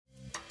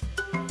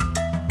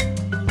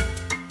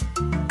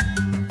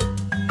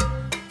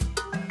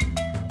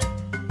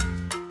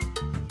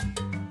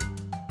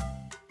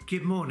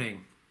Good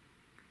morning,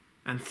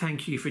 and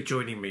thank you for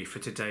joining me for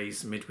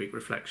today's midweek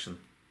reflection.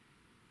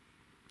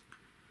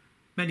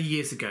 Many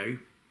years ago,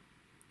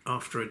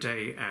 after a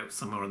day out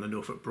somewhere on the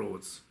Norfolk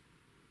Broads,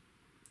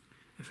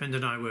 a friend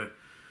and I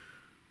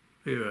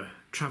were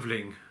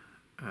travelling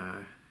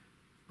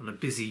on a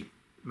busy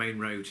main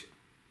road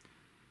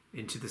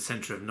into the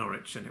centre of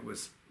Norwich, and it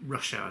was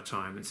rush hour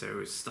time, and so we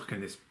were stuck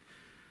in this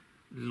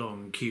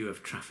long queue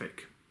of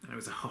traffic, and it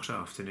was a hot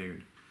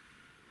afternoon.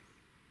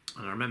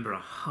 And I remember our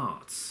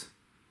hearts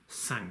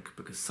sank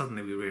because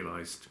suddenly we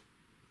realised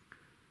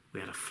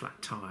we had a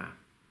flat tyre.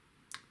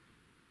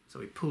 So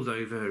we pulled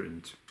over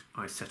and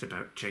I set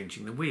about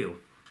changing the wheel.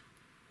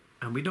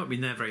 And we'd not been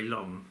there very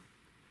long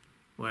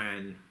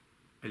when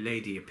a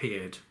lady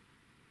appeared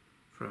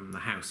from the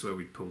house where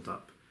we'd pulled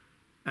up.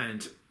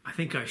 And I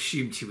think I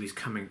assumed she was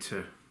coming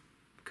to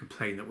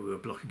complain that we were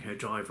blocking her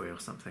driveway or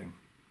something.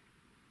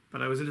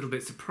 But I was a little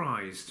bit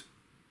surprised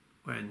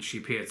when she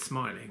appeared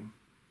smiling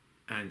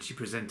and she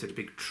presented a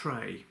big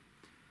tray.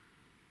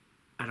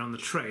 And on the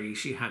tray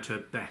she had her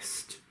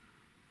best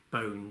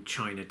bone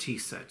china tea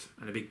set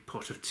and a big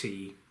pot of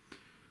tea,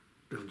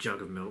 a little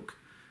jug of milk,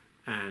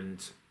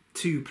 and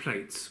 2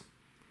 plates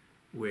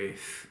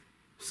with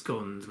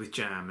scones with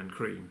jam and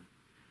cream.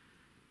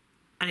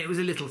 And it was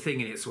a little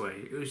thing in its way.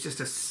 It was just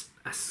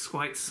a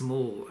quite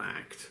small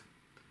act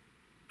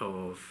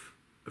of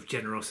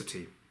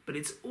generosity. But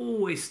it's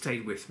always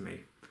stayed with me.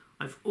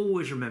 I've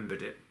always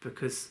remembered it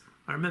because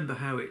I remember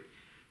how it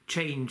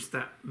changed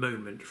that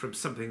moment from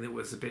something that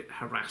was a bit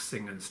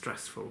harassing and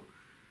stressful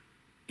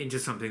into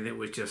something that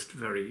was just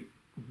very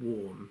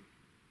warm.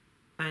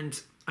 And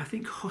I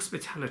think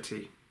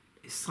hospitality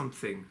is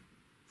something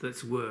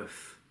that's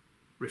worth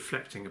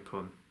reflecting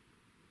upon.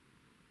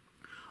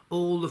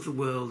 All of the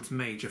world's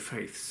major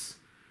faiths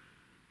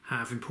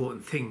have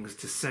important things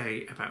to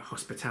say about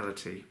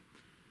hospitality,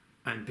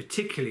 and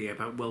particularly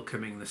about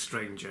welcoming the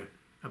stranger,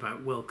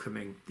 about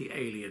welcoming the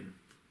alien.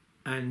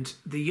 And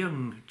the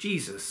young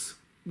Jesus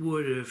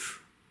would have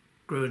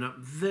grown up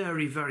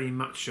very, very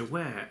much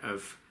aware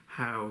of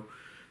how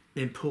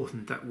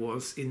important that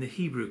was in the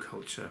Hebrew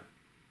culture.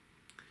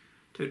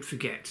 Don't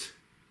forget,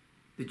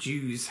 the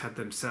Jews had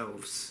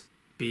themselves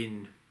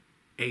been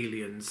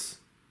aliens.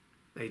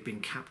 They'd been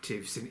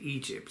captives in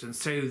Egypt. And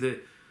so the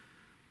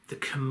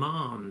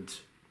command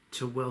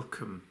to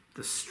welcome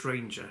the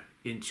stranger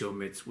into your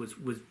midst was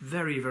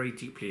very, very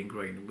deeply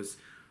ingrained, was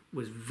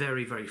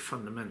very, very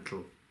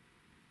fundamental.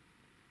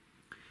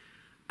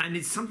 And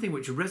it's something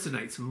which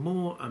resonates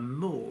more and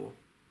more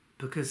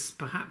because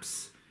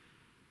perhaps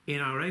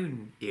in our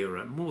own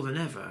era, more than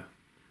ever,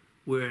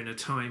 we're in a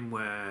time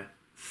where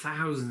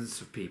thousands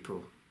of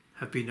people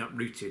have been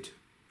uprooted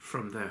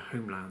from their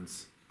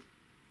homelands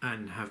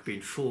and have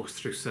been forced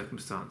through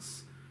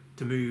circumstance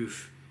to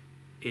move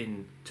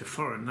into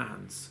foreign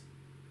lands.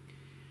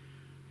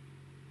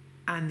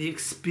 And the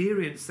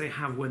experience they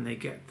have when they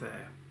get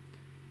there,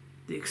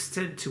 the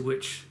extent to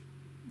which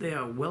they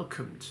are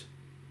welcomed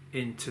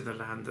into the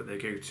land that they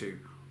go to,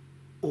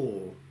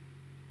 or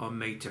are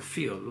made to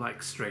feel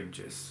like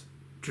strangers,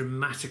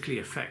 dramatically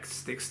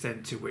affects the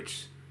extent to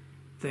which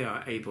they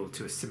are able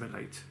to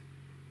assimilate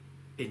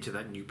into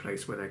that new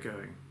place where they're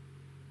going.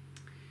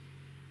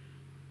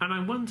 And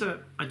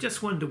I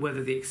just wonder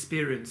whether the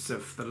experience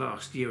of the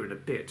last year and a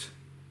bit,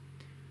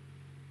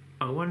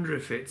 I wonder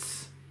if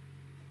it's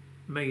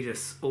made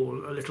us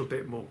all a little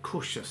bit more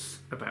cautious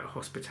about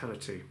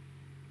hospitality.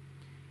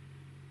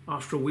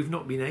 After all, we've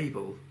not been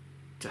able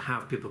to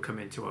have people come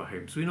into our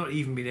homes. We've not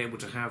even been able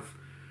to have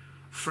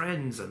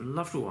friends and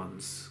loved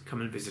ones come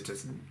and visit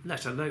us,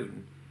 let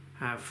alone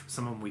have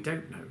someone we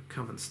don't know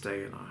come and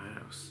stay in our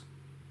house.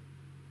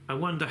 I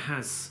wonder,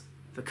 has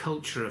the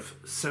culture of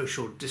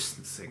social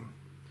distancing,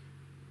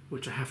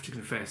 which I have to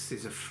confess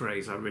is a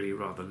phrase I really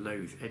rather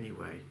loathe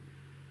anyway,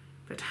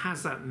 but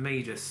has that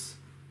made us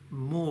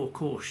more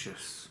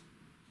cautious,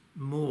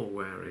 more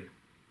wary?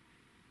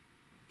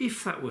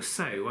 If that were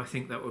so, I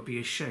think that would be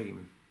a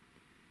shame.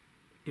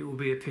 It will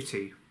be a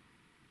pity,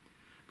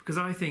 because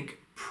I think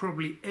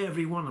probably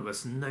every one of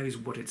us knows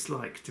what it's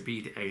like to be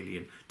the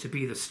alien, to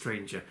be the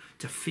stranger,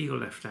 to feel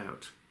left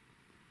out.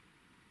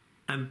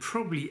 And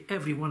probably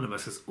every one of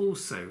us has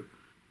also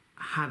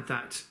had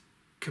that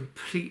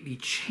completely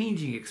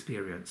changing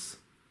experience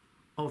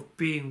of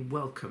being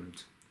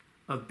welcomed,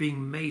 of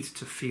being made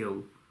to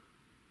feel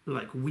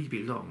like we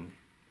belong,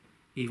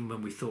 even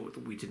when we thought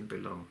that we didn't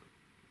belong.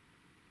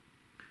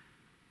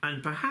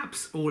 And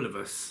perhaps all of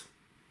us,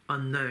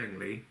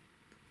 unknowingly,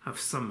 have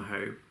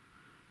somehow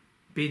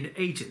been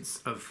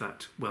agents of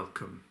that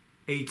welcome,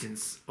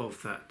 agents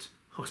of that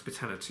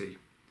hospitality.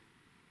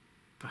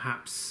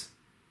 Perhaps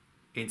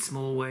in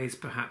small ways,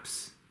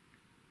 perhaps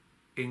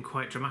in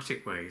quite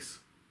dramatic ways.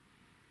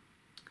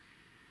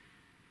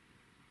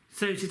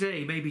 So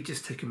today, maybe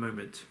just take a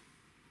moment.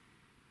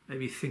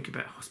 Maybe think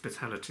about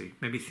hospitality.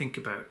 Maybe think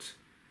about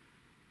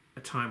a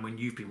time when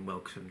you've been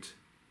welcomed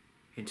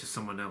into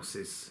someone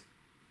else's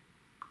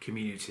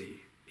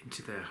community,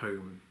 into their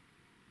home.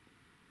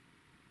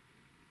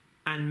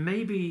 And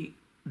maybe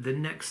the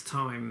next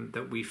time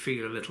that we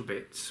feel a little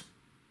bit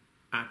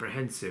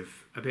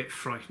apprehensive, a bit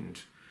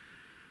frightened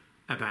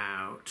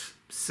about,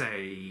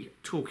 say,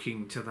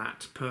 talking to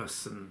that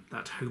person,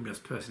 that homeless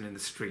person in the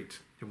street,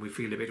 and we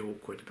feel a bit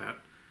awkward about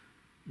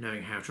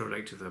knowing how to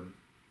relate to them,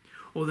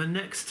 or the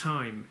next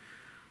time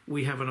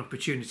we have an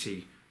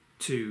opportunity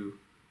to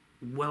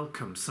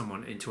welcome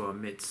someone into our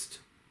midst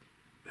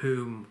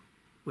whom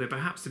we're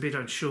perhaps a bit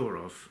unsure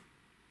of,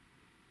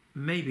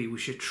 maybe we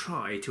should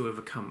try to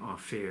overcome our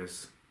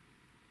fears.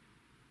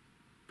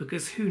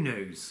 Because who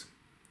knows,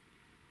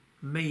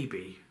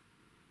 maybe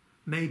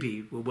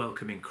we're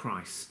welcoming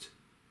Christ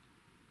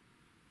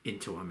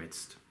into our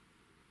midst.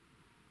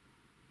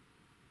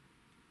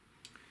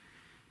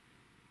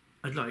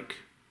 I'd like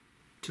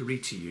to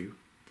read to you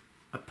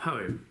a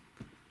poem,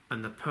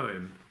 and the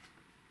poem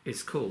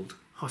is called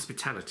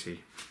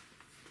Hospitality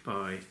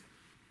by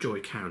Joy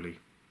Cowley.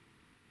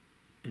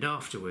 And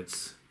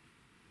afterwards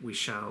we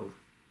shall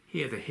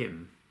hear the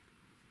hymn,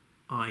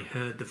 I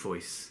Heard the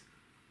Voice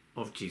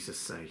of Jesus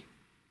Say.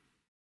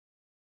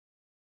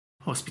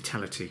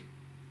 Hospitality.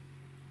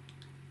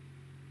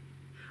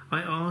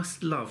 I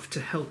asked love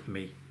to help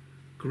me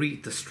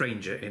greet the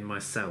stranger in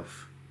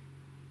myself.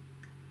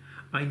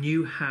 I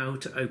knew how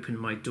to open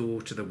my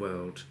door to the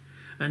world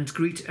and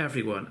greet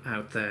everyone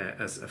out there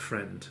as a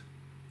friend.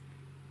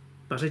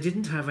 But I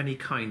didn't have any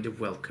kind of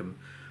welcome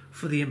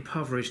for the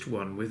impoverished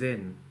one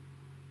within.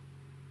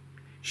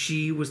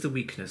 She was the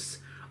weakness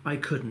I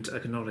couldn't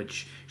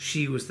acknowledge.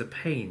 She was the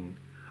pain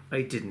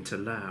I didn't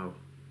allow.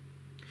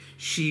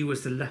 She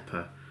was the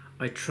leper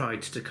I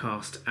tried to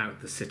cast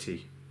out the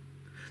city,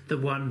 the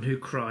one who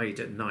cried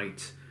at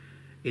night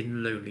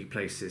in lonely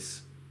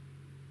places.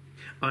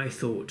 I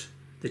thought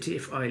that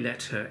if I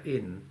let her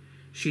in,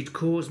 she'd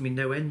cause me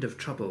no end of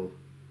trouble,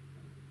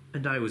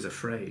 and I was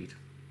afraid.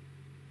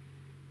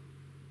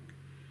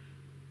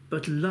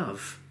 But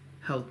love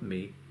helped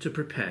me to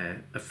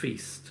prepare a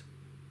feast.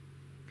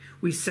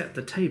 We set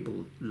the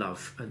table,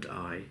 love and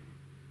I,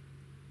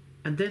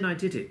 and then I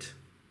did it.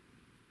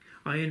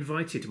 I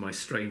invited my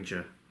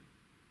stranger.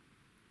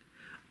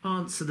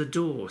 Answer the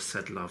door,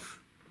 said love.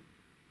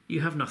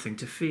 You have nothing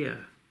to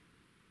fear.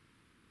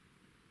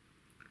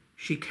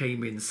 She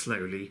came in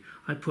slowly.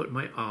 I put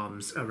my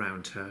arms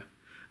around her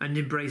and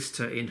embraced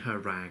her in her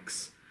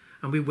rags,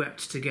 and we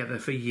wept together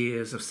for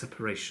years of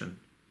separation.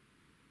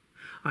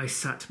 I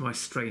sat my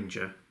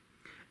stranger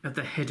at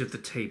the head of the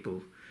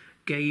table,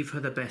 gave her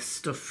the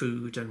best of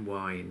food and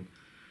wine,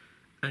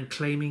 and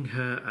claiming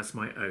her as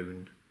my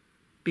own,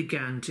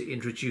 began to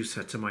introduce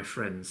her to my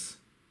friends.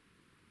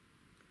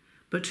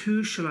 But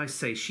who shall I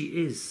say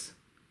she is?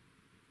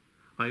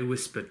 I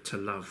whispered to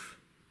love.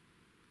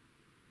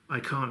 I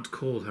can't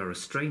call her a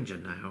stranger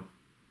now.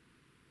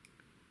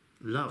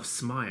 Love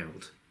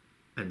smiled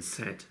and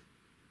said,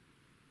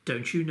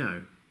 Don't you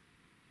know?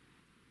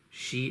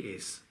 She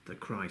is the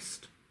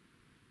Christ.